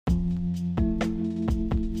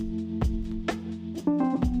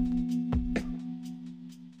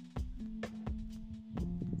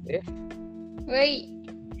Woi,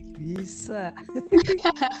 Bisa.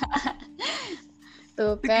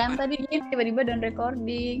 tuh kan tadi gini tiba-tiba down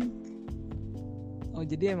recording. Oh,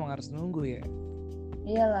 jadi emang harus nunggu ya?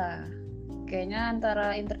 Iyalah, kayaknya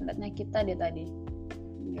antara internetnya kita deh tadi.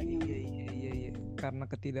 Nggak nyambung. Iya. Karena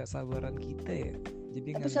ketidaksabaran kita ya. Jadi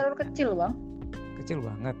Tapi nggak selalu kecil bang. kecil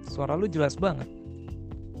banget. Suara lu jelas banget.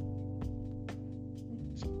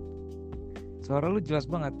 Suara lu jelas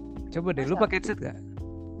banget. Coba deh, lu Masa? pakai headset gak?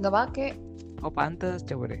 Nggak pakai. Oh, pantes.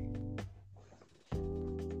 Coba deh.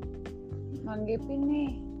 Manggepin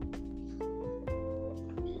nih.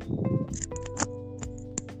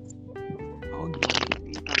 Oh,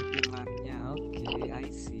 gini tampilannya. Oke, I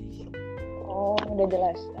see. Oh, udah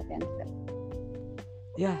jelas latihan step.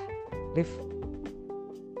 Ya, Liv.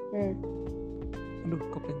 Hmm. Aduh,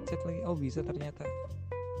 kepencet lagi. Oh, bisa ternyata.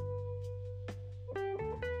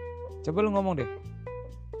 Coba lu ngomong deh.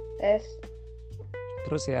 Tes.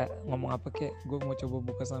 Terus ya, ngomong apa kek? Gue mau coba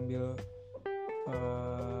buka sambil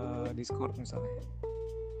Discord misalnya.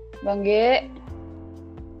 Bang G.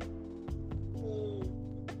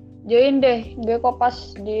 Join deh, gue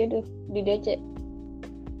kopas di DC.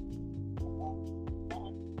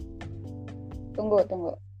 Tunggu.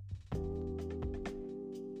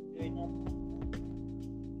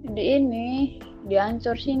 Di ini, di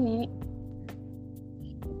Ancor sini.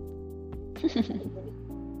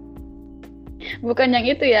 Bukan yang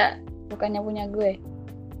itu ya, bukannya punya gue.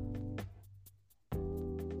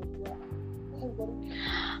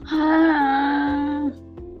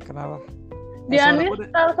 Kenapa? Dia Suara gue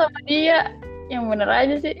uninstall sama dia. Yang bener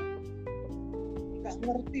aja sih. Gak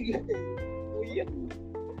ngerti gitu. Oh iya.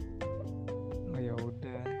 Oh ya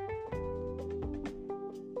udah.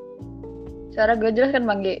 Suara gue jelas kan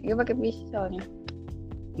Bang G? Gue pakai PC soalnya.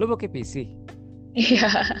 Lu pakai PC?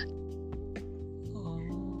 Iya. Oh.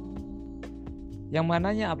 Yang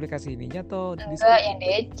mananya, aplikasi ininya atau Enggak, Discord? yang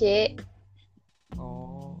DC.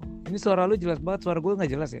 Oh. Ini suara lu jelas banget, suara gue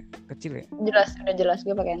nggak jelas ya? Kecil ya? Udah jelas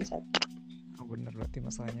gue pakai headset. Oh bener, berarti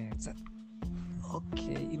masalahnya headset.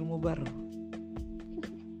 Oke, ilmu baru.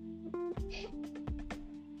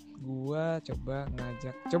 Gua coba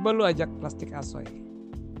ngajak. Coba lu ajak plastik asoy.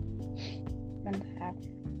 Bentar.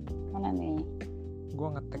 Mana nih?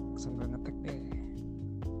 Gua ngetek sambil ngetek deh.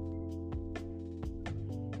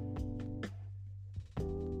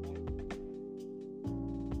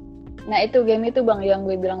 Nah itu game itu Bang yang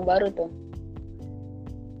gue bilang baru tuh.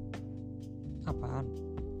 Apaan?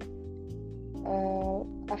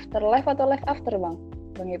 Afterlife atau Life After Bang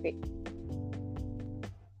Epi?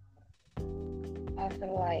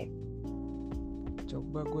 Afterlife.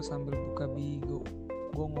 Coba gue sambil buka Bigo.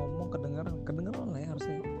 Gue ngomong kedengeran lah ya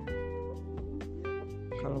harusnya.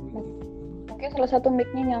 Kalau Mungkin salah satu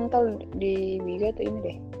mic-nya nyantol di Bigo tuh ini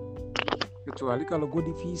deh. kecuali kalau gue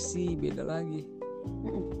di VC beda lagi.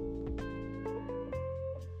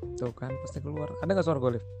 Tuh kan pasti keluar. Ada nggak suara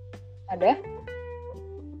gue, Liv? Ada?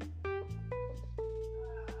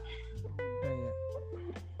 Ya.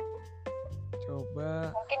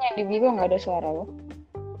 Coba. Mungkin yang di Bigo nggak ada suara lo.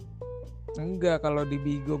 Enggak, kalau di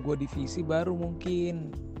Bigo gue di VC baru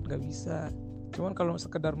mungkin nggak bisa. Cuman kalau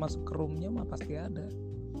sekedar masuk ke roomnya mah pasti ada.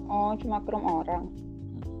 Oh, cuma ke room orang.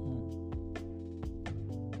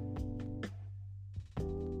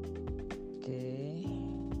 Oke.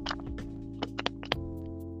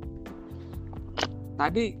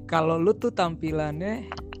 Tadi kalau lu tuh tampilannya,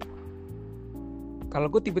 kalau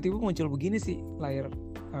gue tiba-tiba muncul begini sih layar.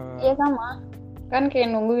 Iya sama. Kan kayak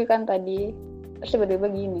nunggu kan tadi. Terus tiba-tiba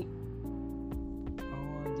gini.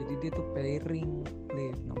 Oh, jadi dia tuh pairing,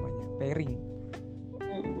 Liv namanya. Pairing.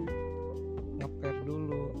 Nge-pair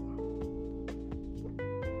dulu.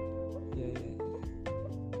 Ya.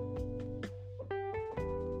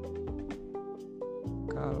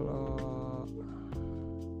 Kalau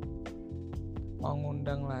mau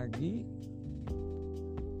ngundang lagi,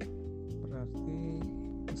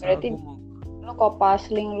 berarti lu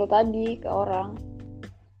kopas link lu tadi ke orang.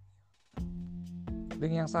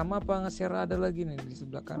 link yang sama apa nge-share ada lagi nih di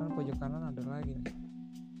sebelah kanan pojok kanan ada lagi nih.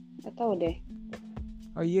 Gak tahu deh.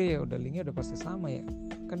 Oh iya ya, udah linknya udah pasti sama ya.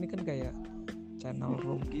 Kan ini kan kayak channel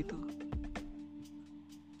room gitu.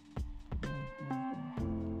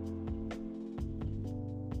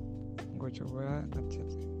 Gue coba ngechat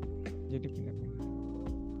sih. Jadi pindah-pindah.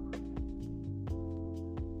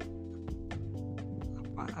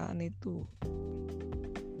 Apaan itu?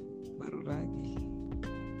 Baru lagi.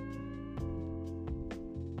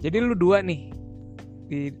 Jadi lu dua nih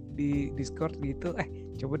di Discord gitu.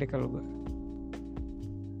 Coba deh kalau gue.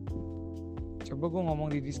 Coba gue ngomong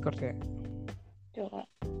di Discord ya. Coba.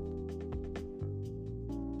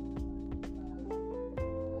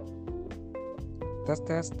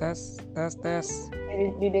 Tes.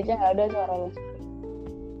 Di DC nggak ada suara lu.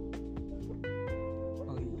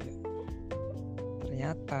 Oh iya.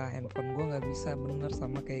 Ternyata handphone gue nggak bisa bener,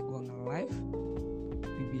 sama kayak gue nge-live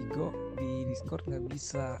di Bigo, di Discord nggak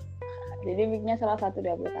bisa. Jadi mic-nya salah satu di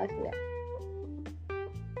aplikasi ya.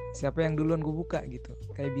 Siapa yang duluan gue buka gitu.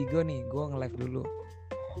 Kayak Bigo nih, gue nge-live dulu.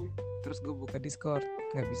 Terus gue buka Discord,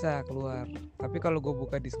 nggak bisa keluar. Tapi kalau gue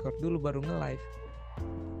buka Discord dulu baru nge-live,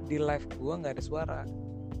 di live gue nggak ada suara.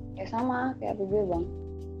 Ya sama kayak HP gue bang.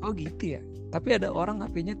 Oh gitu ya. Tapi ada orang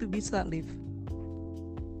HP-nya tuh bisa live.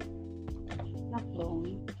 Enak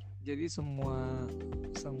dong. Jadi semua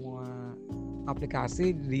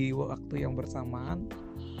aplikasi di waktu yang bersamaan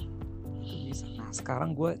itu bisa. Nah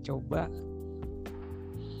sekarang gue coba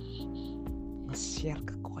nge-share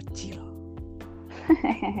ke Kocil.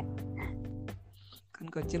 Kan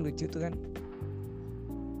Kocil lucu tuh kan.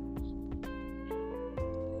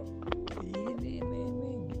 Ini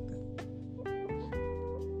gitu.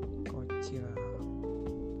 Kocil.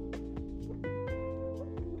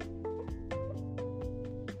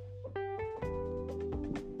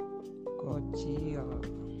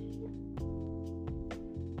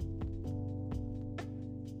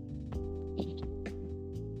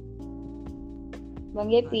 Bang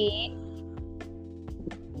Gepi,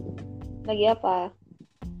 lagi apa?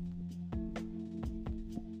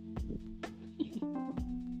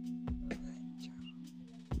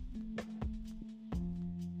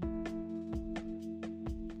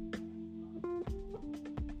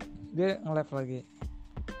 Dia nge-live lagi.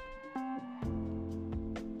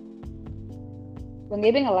 Bang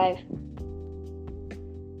Gepi nge-live.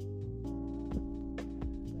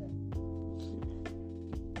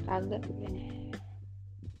 Kagak.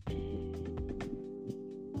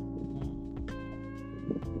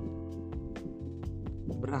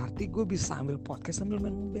 Berarti gue bisa sambil podcast sambil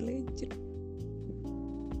main Mobile Legends.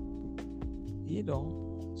 Iya dong.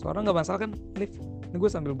 Suara nggak masalah kan, Liv? Ini gue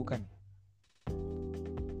sambil bukan.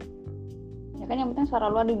 Ya kan yang penting suara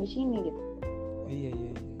lu ada di sini gitu. Iya.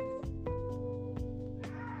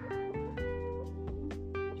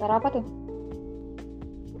 Suara apa tuh?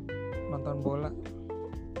 Nonton bola.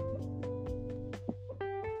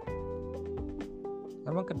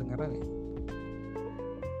 Emang kedengeran ya?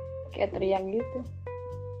 Kayak teriak gitu.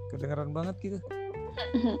 Kedengeran banget gitu.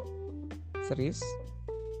 Serius?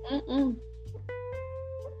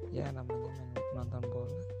 Ya namanya nonton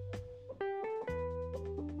bola.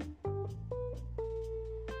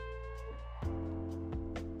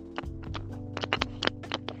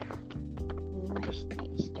 Nice.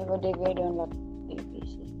 Coba deh gue download di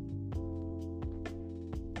PC.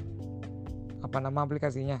 Apa nama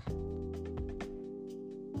aplikasinya?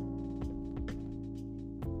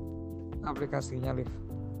 Aplikasinya, Liv.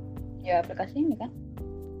 Ya aplikasi ini kan.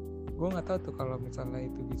 Gue nggak tahu tuh kalau misalnya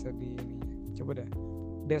itu bisa di ini. Coba dah.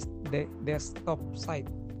 Desktop site.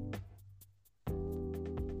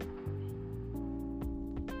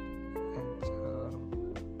 Enter.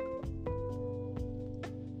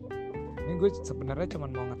 Ini gue sebenarnya cuma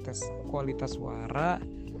mau ngetes kualitas suara.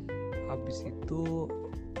 Habis itu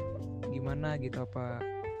gimana gitu, apa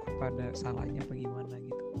ada salahnya apa gimana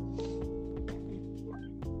gitu.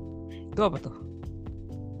 Itu apa tuh?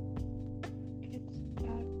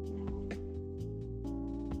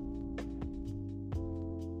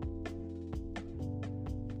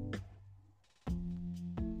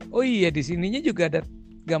 Oh iya, di sininya juga ada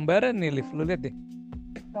gambaran nih, Liv. Lu lihat deh.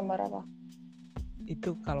 Gambar apa?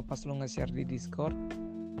 Itu kalau pas lu nge-share di Discord,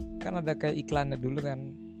 kan ada kayak iklannya dulu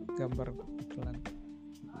kan, gambar iklan.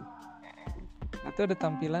 Itu ada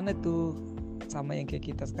tampilannya tuh sama yang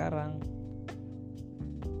kayak kita sekarang.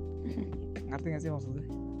 Ngerti gak sih maksudnya?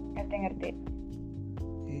 Ngerti.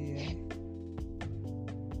 Iya.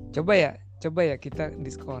 Coba ya kita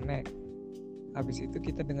disconnect. Habis itu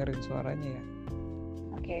kita dengerin suaranya ya.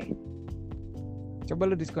 Oke.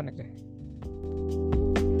 Coba lu disconnect ya.